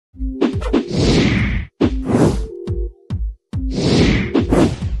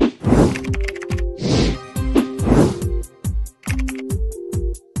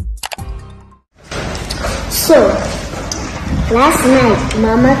Last night,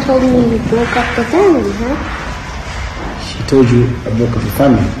 Mama told me you broke up the family, huh? She told you I broke up the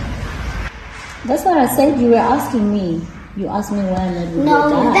family. That's what I said. You were asking me. You asked me when I met with No,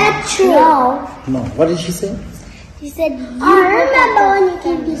 your dad. that's true. No, what did she say? She said, I remember when you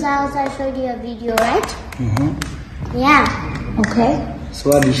came to his house, I showed you a video, right? Mm-hmm. Yeah. Okay. So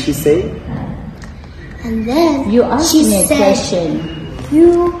what did she say? And then You asked she me a said, question.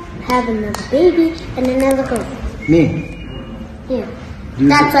 you have another baby and another girl. Me? Yeah. Do you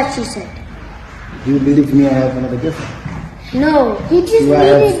That's what she said. Do you believe me I have another girlfriend? No, he just Do I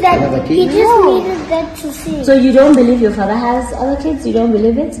have needed that. another kid? He just needed that to see. So you don't believe your father has other kids? You don't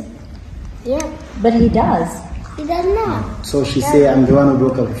believe it? Yeah, But he does. he does not. So she say I'm the one who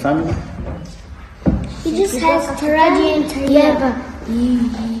broke up the family? He just has Taraji and Tahiya. Yeah, but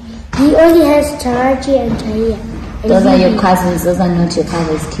he only has Taraji and Tahiya. Those are your cousins. Those are not your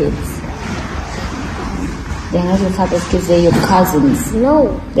father's kids. They're not your father's kids. They're your cousins.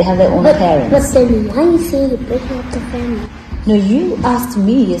 No. They have their own parents. But then why you say you're breaking up the family? No, you asked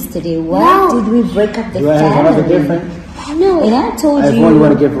me yesterday, why No. did we break up the Do I family? have another girlfriend? No. And I told I have you. only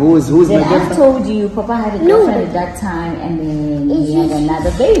one girlfriend. Who's Then my I girlfriend? told you Papa had a No. girlfriend at that time and then he had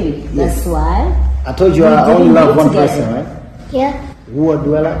another baby. That's why. I told you We I only didn't love be one together. person, right? Yeah. Who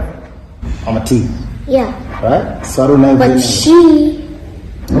do I love? I'm a T, Yeah. right? So I don't know. But she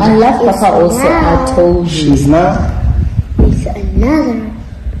I love Papa also. now- I told you. She's not. is another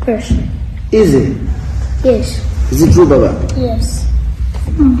person. Is it? Yes. Is it true, Baba? Yes.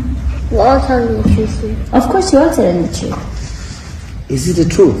 We're all telling the truth here. Of course, you are telling the truth. Is it the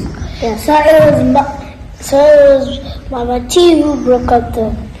truth? Yeah. So it was Mama T who broke up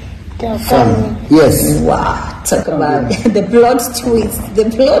the family. Yes. Wow. Talk about the plot twist. The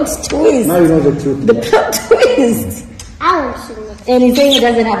plot twist. Now you know the truth. The plot twist. I want to see it. And he's saying he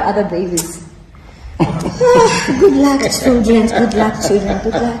doesn't have other babies. Good luck, children. Good luck, children.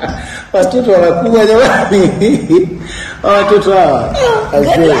 Good luck. Watoto wanakuwa jamani. Watoto hawa.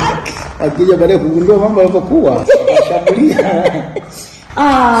 Akija baadaye kugundua mambo yanapokuwa. Washambulia. You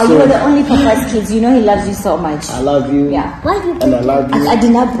are the only Papa's kids. You know he loves you so much. I love you. Yeah. Why you And I love you. I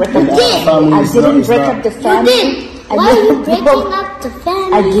did not break up the did. family. I didn't break not- up the family. You did. I Why are you didn't breaking broke- up the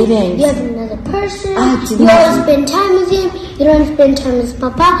family? I didn't. You have another person. I did You not. always spend time with him. You don't spend time with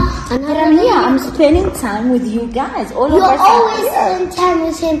Papa. But I'm here. I'm spending time with you guys. All You of us are always here. spend time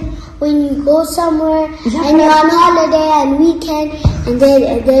with him when you go somewhere Yeah, and but- you're on holiday and weekend, and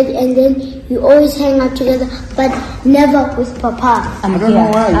then you always hang out together, but never with Papa. I'm don't here. know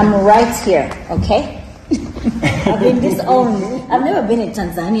why. I'm right here. Okay. I've been disowned. I've never been in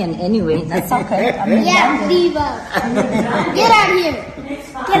Tanzania anyway. That's okay. I'm in Yeah, London. Viva. Get out of here.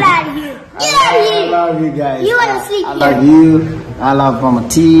 Get out of here. Get out of I here. love you guys. You wanna sleep I here. love you. I love Mama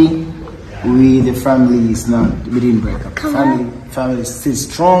T. We, the family is not, we didn't break up. Come Family is still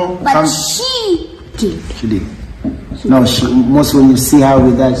strong. But she did. She did. No, most when you see her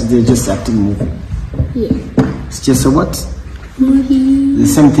with that, they're just acting movie. Yeah. It's just a what? The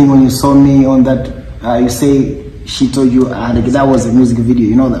same thing when you saw me on that, you say she told you that was a music video.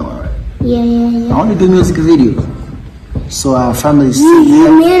 You know that one, right? Yeah. I only do music video. So our family is still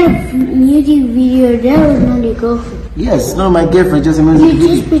You there. made a music video. That was not your girlfriend. Yes, it's not my girlfriend, just a music You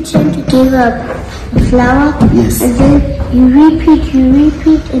video. just pretend to give her a flower. Yes. And then you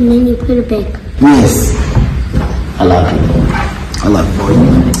repeat, and then you put it back. Yes. I love you. I love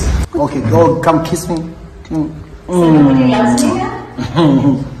you. Okay, go, come kiss me. Nobody loves me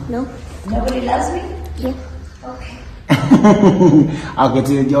now? No? Nobody loves me? Yeah.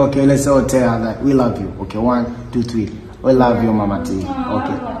 Okay, let's all tell her that we love you. Okay, 1, 2, 3. We love you, Mama T.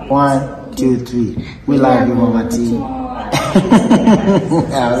 Okay, 1, 2, 3. We love you, Mama T.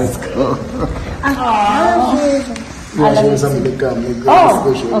 Yeah, let's go. I love you. I love you. Somebody come.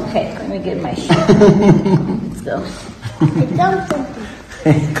 Oh, okay. Let me get my shit. Let's go. I done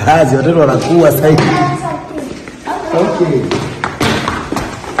something. Kazi, watoto wanakuwa sasa hivi. Okay.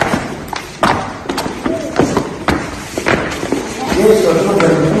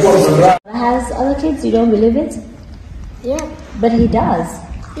 Has other kids? You don't believe it? Yeah. But he does.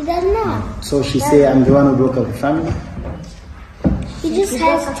 He does not. So she say I'm the one who broke up the family? He just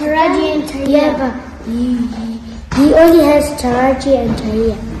has Taraji and Tahiya. Yeah, but he only has Taraji and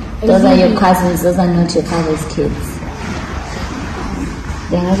Tahiya. Those are your cousins. Those are not your father's kids.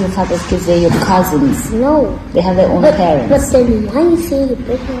 They're not your father's kids. They're your cousins. No. They have their own parents. But then why you say you're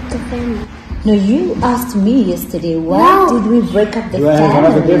breaking up the family? No, you asked me yesterday, why No. did we break up the Do I have family?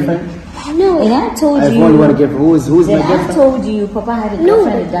 another girlfriend? No. And I told I have you. only one girlfriend. Who's my Then I girlfriend? told you Papa had a No.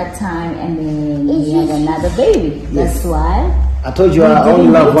 girlfriend at that time and then he had another baby. That's why. I told you We I only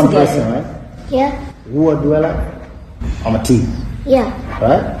didn't love be one together. person, right? Yeah. Who do I love? Mama T. Yeah.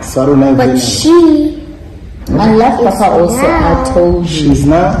 Right? So I don't know. But she. I love Papa also. now. I told you. She's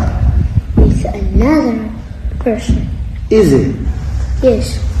not. With another person. Is it?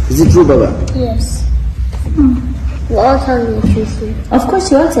 Yes. Is it true, Baba? Yes. We're all telling the truth here. Of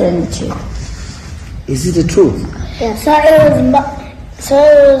course, you are telling the truth. Is it the truth? Yeah. So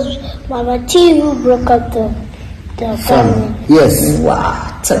it was Mama T who broke up the family. Yes. Wow.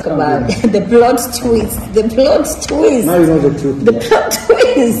 Talk about the plot twist. The plot twist. Now you know the truth. The plot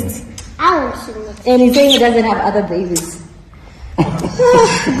twist. I won't sing it. And he's saying he doesn't have other babies.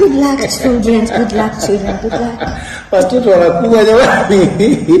 Good luck, children. Good luck, children. Good luck. Watoto wanakuwa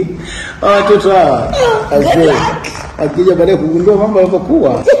jamani. Watoto hawa. Akija baadaye kugundua mambo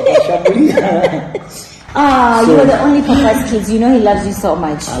yanapokuwa. Washambulia. You are the only Papa's kids. You know he loves you so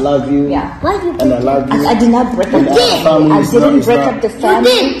much. I love you. Yeah. Why are you And I love you. I did not break up the family. I didn't break up the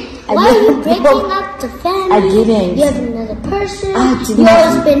family. Why are you breaking up the family? I didn't. You have another person. I did You not.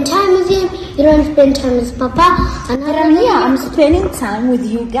 don't spend time with him. You don't spend time with Papa. But I'm here. I'm spending time with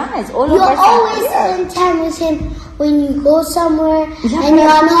you guys. All You of us always are here. spend time with him when you go somewhere Yeah, and but-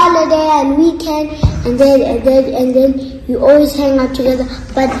 you're on holiday and weekend, and then you always hang out together,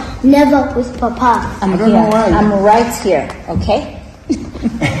 but never with Papa. I'm don't here. know why. I'm right here. Okay.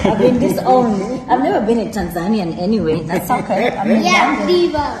 I've been disowned. I've never been in Tanzania anyway. That's okay. I'm in London.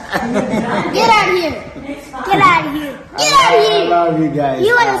 Diva. Get out of here. Get out of here. Get out of I here. love you guys.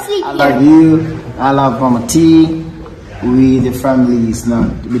 You wanna sleep I here. love you. I love Mama T. We the family is not.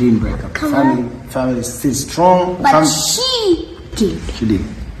 We didn't break up. Family is still strong. But she did. She did.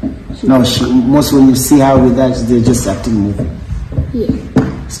 No, she most when you see her with that, they're just acting movie.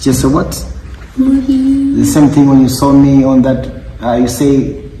 Yeah. It's just a what? Movie. The same thing when you saw me on that. You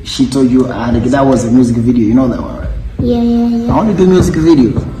say she told you that was a music video. You know that one, right? Yeah. I only do music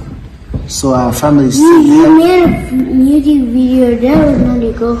video. So our family is You made a music video. That was not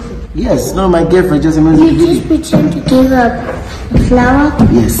your girlfriend. yes, not my girlfriend, just a music You video. just pretend to give up a flower.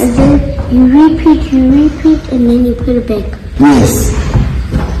 Yes. And then you repeat, and then you put it back. Yes.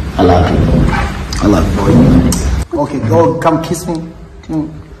 I love you. I love you, boy. Okay, go, come kiss me.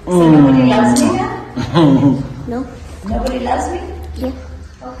 Nobody loves me? No? Nobody loves me? Yeah.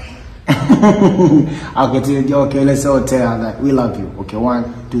 Okay, let's all tell her that we love you. Okay,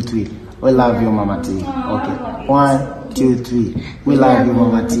 1, 2, 3. We love you, Mama T. Okay, 1, 2, 3. We love you,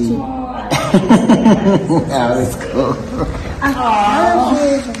 Mama T. Yeah, let's go. I love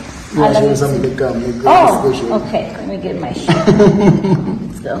you. Oh, okay. Let me get my shit.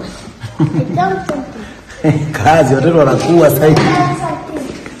 Let's go. Kazi, watoto wanakuwa sasa hivi.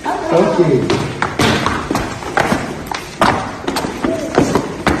 Okay.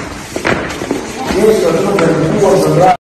 Yes, watoto wanakuwa